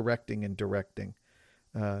between correcting and directing,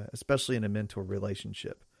 especially in a mentor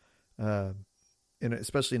relationship,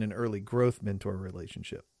 especially in an early growth mentor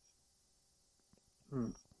relationship.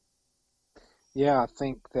 Yeah, I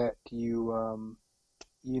think that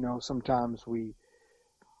sometimes we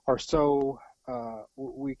are so,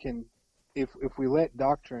 we can, if we let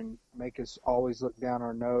doctrine make us always look down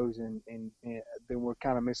our nose, and then we're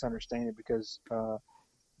kind of misunderstanding, because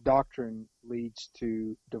doctrine leads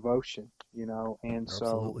to devotion, and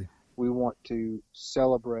Absolutely. So we want to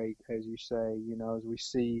celebrate, as you say, as we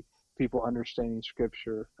see people understanding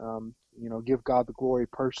Scripture, give God the glory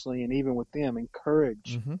personally, and even with them,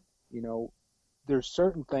 encourage. There's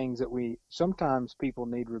certain things that sometimes people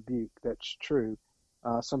need rebuke. That's true.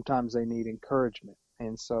 Sometimes they need encouragement,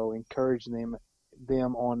 and so encourage them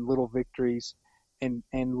on little victories, and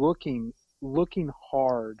looking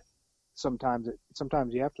hard. Sometimes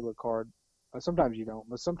you have to look hard. Sometimes you don't,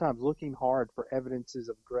 but sometimes looking hard for evidences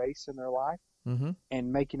of grace in their life,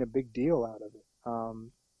 and making a big deal out of it,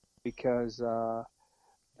 because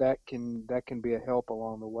that can be a help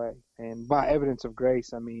along the way. And by evidence of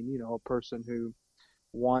grace, I mean, a person who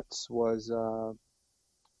once was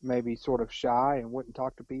maybe sort of shy and wouldn't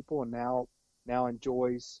talk to people, and now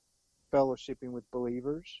enjoys fellowshipping with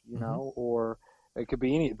believers, or it could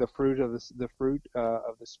be the fruit of the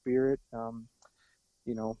Spirit,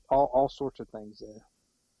 all sorts of things there.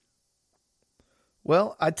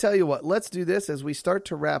 Well, I tell you what, let's do this as we start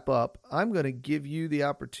to wrap up. I'm going to give you the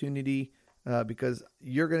opportunity, because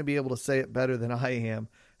you're going to be able to say it better than I am,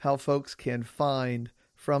 how folks can find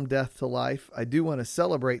From Death to Life. I do want to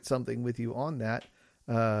celebrate something with you on that.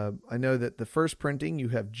 I know that the first printing you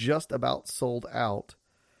have just about sold out,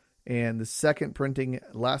 and the second printing,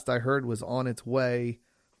 last I heard, was on its way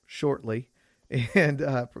shortly. And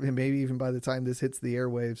maybe even by the time this hits the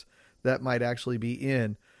airwaves, that might actually be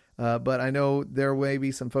in. But I know there may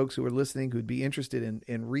be some folks who are listening who'd be interested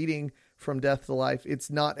in reading From Death to Life. It's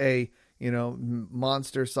not a,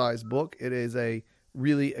 monster-sized book. It is a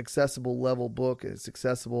really accessible level book. It's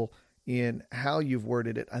accessible in how you've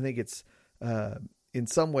worded it. I think it's, in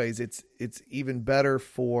some ways, it's even better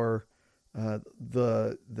for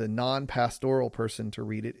the non-pastoral person to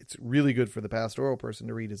read it. It's really good for the pastoral person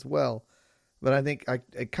to read as well. But I think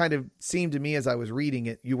it kind of seemed to me as I was reading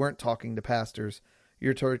it, you weren't talking to pastors.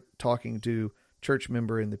 You're talking to church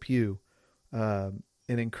member in the pew, and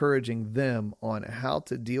encouraging them on how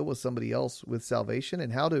to deal with somebody else with salvation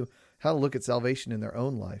and how to look at salvation in their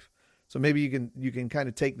own life. So maybe you can kind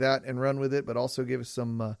of take that and run with it, but also give us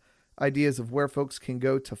some ideas of where folks can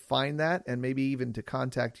go to find that, and maybe even to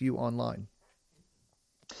contact you online.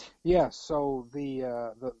 Yeah. So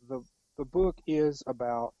the book is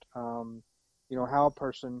about how a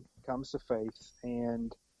person comes to faith,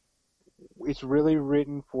 and it's really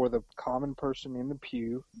written for the common person in the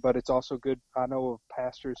pew, but it's also good. I know of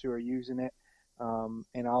pastors who are using it,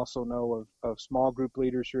 and I also know of small group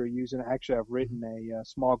leaders who are using it. Actually, I've written a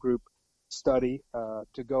small group study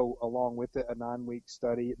to go along with it, a 9-week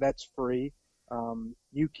study. That's free.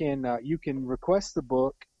 You can request the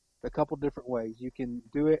book a couple different ways. You can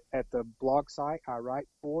do it at the blog site I write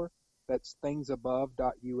for. That's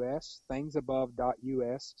thingsabove.us,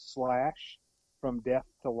 thingsabove.us/From Death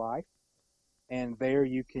to Life. And there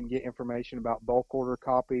you can get information about bulk order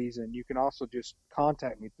copies, and you can also just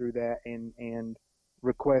contact me through that and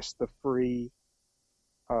request the free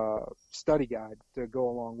study guide to go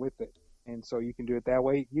along with it. And so you can do it that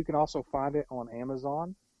way. You can also find it on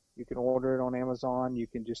Amazon. You can order it on Amazon. You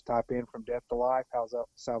can just type in From Death to Life, How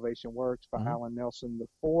Salvation Works by Alan Nelson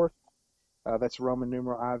IV. That's Roman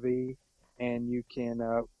numeral IV. And you can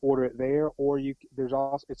order it there, or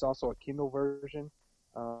it's also a Kindle version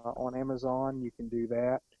on Amazon. You can do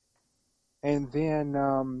that. And then,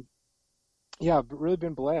 I've really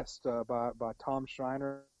been blessed by Tom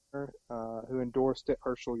Schreiner, who endorsed it,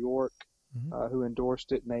 Herschel York, who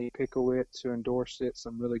endorsed it, Nate Pickowitz, who endorsed it,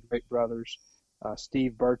 some really great brothers,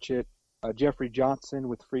 Steve Burchett, Jeffrey Johnson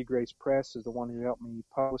with Free Grace Press is the one who helped me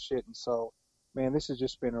publish it. And so, man, this has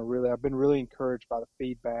just been I've been really encouraged by the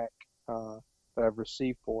feedback that I've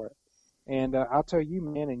received for it. And I'll tell you,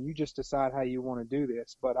 man, and you just decide how you want to do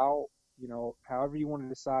this, but however you want to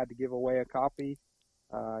decide to give away a copy,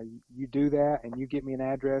 you do that, and you get me an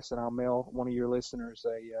address, and I'll mail one of your listeners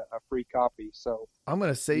a free copy. So I'm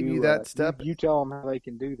going to save you that step. You tell them how they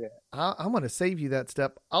can do that. I'm going to save you that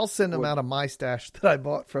step. I'll send them out of my stash that I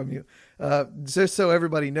bought from you, just so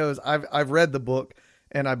everybody knows. I've read the book,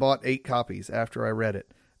 and I bought 8 copies after I read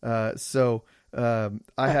it. I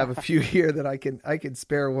have a few here that I can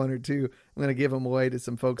spare 1 or 2. I'm going to give them away to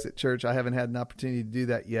some folks at church. I haven't had an opportunity to do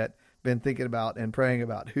that yet. Been thinking about and praying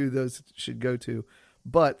about who those should go to.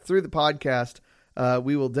 But through the podcast,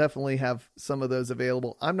 we will definitely have some of those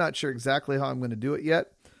available. I'm not sure exactly how I'm going to do it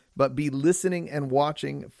yet, but be listening and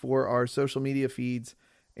watching for our social media feeds,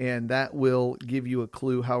 and that will give you a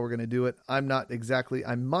clue how we're going to do it. I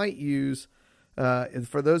might use, and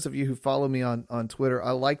for those of you who follow me on Twitter, I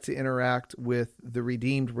like to interact with the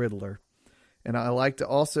Redeemed Riddler, and I like to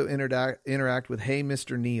also interact with Hey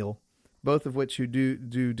Mr. Neil, both of which who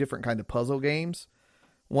do different kind of puzzle games.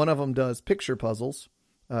 One of them does picture puzzles.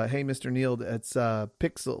 Hey Mr. Neil, it's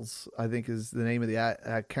Pixels, I think is the name of the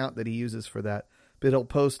account that he uses for that. But he'll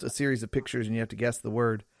post a series of pictures and you have to guess the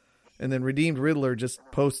word. And then Redeemed Riddler just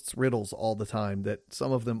posts riddles all the time, that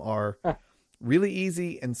some of them are really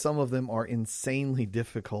easy and some of them are insanely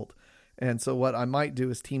difficult. And so what I might do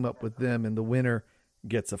is team up with them, and the winner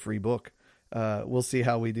gets a free book. We'll see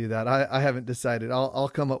how we do that. I haven't decided. I'll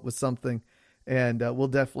come up with something, and we'll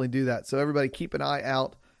definitely do that. So everybody keep an eye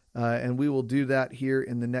out, and we will do that here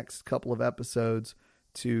in the next couple of episodes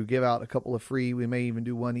to give out a couple of free. We may even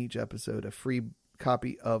do one each episode, a free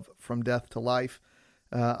copy of From Death to Life.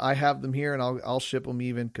 I have them here, and I'll ship them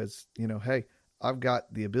even because, hey, I've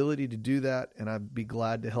got the ability to do that, and I'd be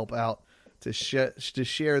glad to help out to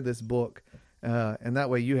share this book. And that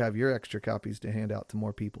way you have your extra copies to hand out to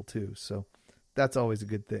more people too. So that's always a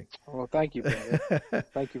good thing. Well, thank you, brother.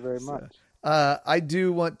 Thank you very much. I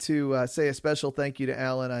do want to say a special thank you to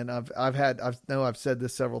Alan. And I've said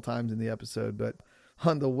this several times in the episode, but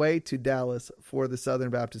on the way to Dallas for the Southern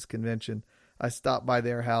Baptist Convention, I stopped by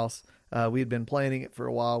their house. We had been planning it for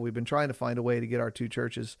a while. We've been trying to find a way to get our 2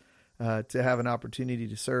 churches to have an opportunity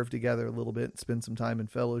to serve together a little bit, spend some time in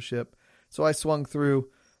fellowship. So I swung through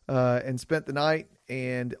and spent the night,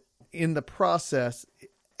 and in the process,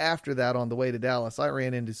 after that, on the way to Dallas, I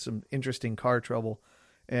ran into some interesting car trouble,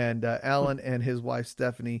 and Alan and his wife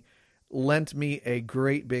Stephanie lent me a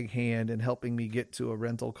great big hand in helping me get to a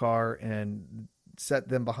rental car and set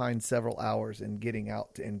them behind several hours in getting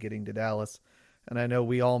out and getting to Dallas. And I know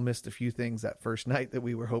we all missed a few things that first night that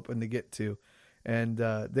we were hoping to get to, and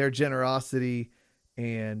their generosity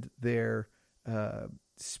and their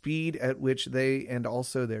speed at which they and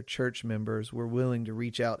also their church members were willing to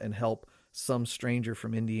reach out and help some stranger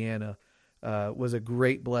from Indiana was a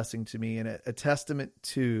great blessing to me, and a testament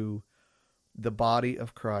to the body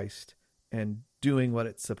of Christ and doing what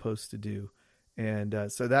it's supposed to do. And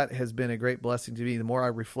so that has been a great blessing to me. The more I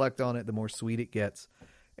reflect on it, the more sweet it gets.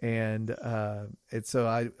 And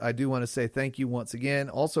so I do want to say thank you once again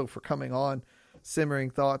also for coming on Simmering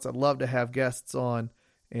Thoughts. I'd love to have guests on,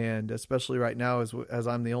 and especially right now as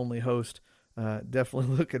I'm the only host,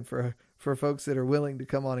 definitely looking for folks that are willing to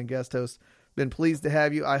come on and guest host. Been pleased to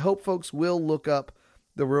have you. I hope folks will look up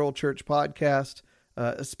the Rural Church Podcast,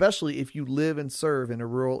 especially if you live and serve in a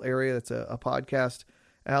rural area. That's a podcast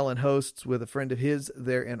Alan hosts with a friend of his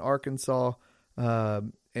there in Arkansas,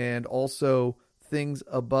 and also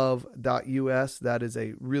thingsabove.us. That is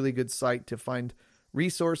a really good site to find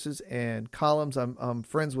resources and columns. I'm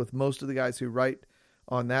friends with most of the guys who write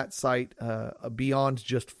on that site, beyond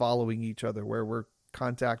just following each other, where we're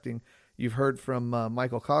contacting. You've heard from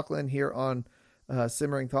Michael Coughlin here on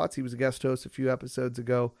Simmering Thoughts. He was a guest host a few episodes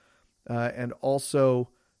ago. And also,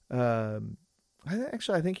 I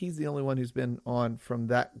think he's the only one who's been on from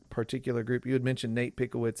that particular group. You had mentioned Nate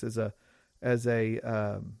Pickowitz as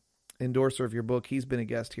a endorser of your book. He's been a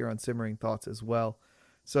guest here on Simmering Thoughts as well.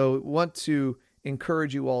 So want to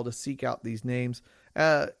encourage you all to seek out these names.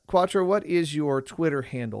 Quattro, what is your Twitter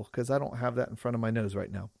handle? Because I don't have that in front of my nose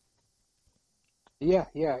right now. Yeah.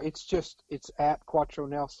 It's at Quattro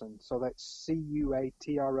Nelson. So that's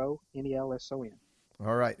CUATRONELSON.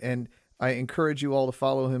 All right. And I encourage you all to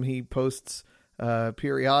follow him. He posts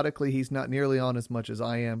periodically. He's not nearly on as much as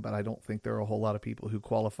I am, but I don't think there are a whole lot of people who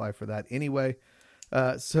qualify for that anyway.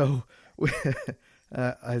 So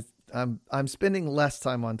I'm spending less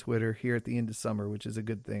time on Twitter here at the end of summer, which is a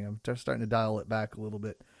good thing. I'm just starting to dial it back a little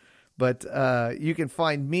bit. But you can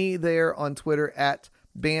find me there on Twitter at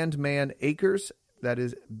BandmanAkers. That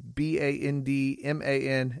is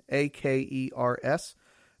BandmanAkers.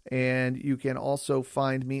 And you can also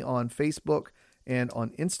find me on Facebook and on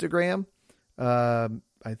Instagram. I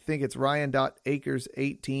think it's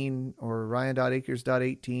Ryan.Akers18 or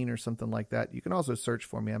Ryan.Akers.18 or something like that. You can also search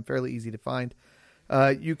for me. I'm fairly easy to find.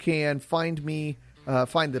 You can find me,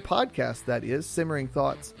 find the podcast, that is, Simmering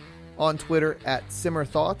Thoughts, on Twitter at Simmer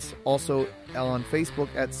Thoughts, also on Facebook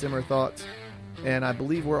at Simmer Thoughts. And I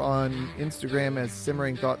believe we're on Instagram as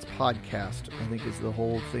Simmering Thoughts Podcast, I think is the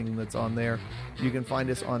whole thing that's on there. You can find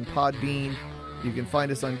us on Podbean. You can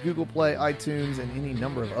find us on Google Play, iTunes, and any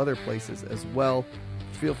number of other places as well.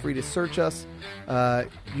 Feel free to search us.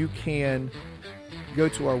 You can go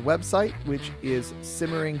to our website, which is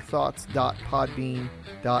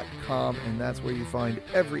simmeringthoughts.podbean.com, and that's where you find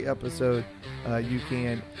every episode. You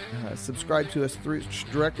can subscribe to us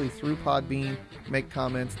directly through Podbean, make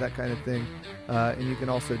comments, that kind of thing. And you can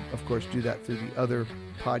also, of course, do that through the other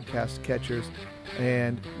podcast catchers.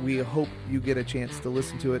 And we hope you get a chance to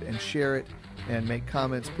listen to it and share it and make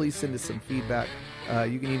comments. Please send us some feedback.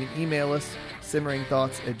 You can even email us,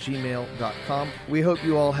 simmeringthoughts@gmail.com. We hope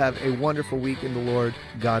you all have a wonderful week in the Lord.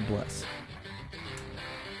 God bless.